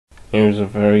Here's a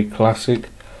very classic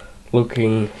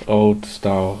looking old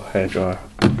style hairdryer.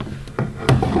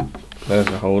 There's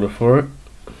a holder for it.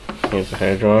 Here's a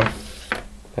hairdryer.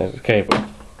 There's a cable.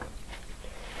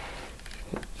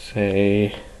 It's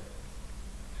a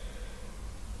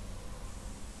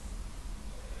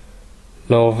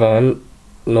Northmans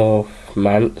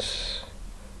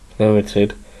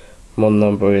Limited. Model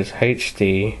number is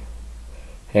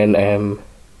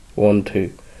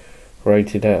HDNM12.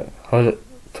 Rated at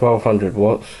 1200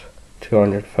 watts,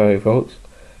 230 volts.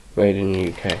 Made in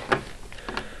the UK.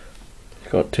 It's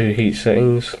got two heat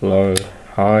settings, low,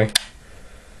 high.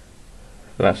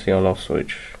 That's the on-off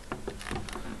switch.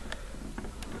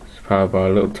 It's powered by a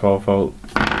little 12-volt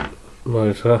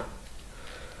motor.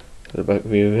 The back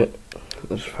view of it.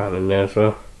 There's a fan in there as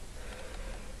well.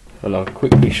 And I'll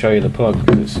quickly show you the plug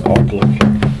because it's odd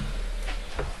looking.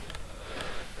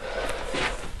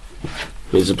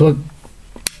 Here's the plug.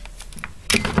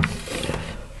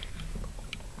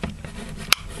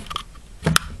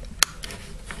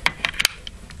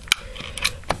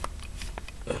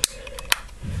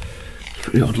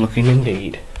 Pretty odd looking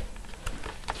indeed.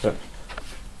 But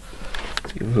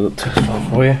let's give it a little test on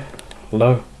for you.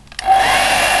 Low.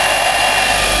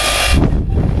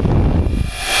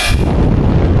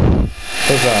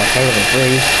 There's a hell of a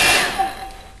breeze.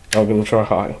 I'm going to try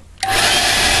high.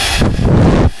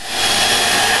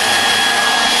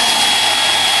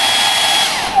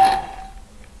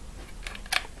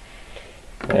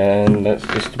 And that's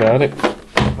just about it.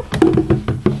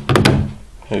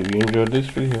 Hope you enjoyed this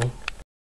video.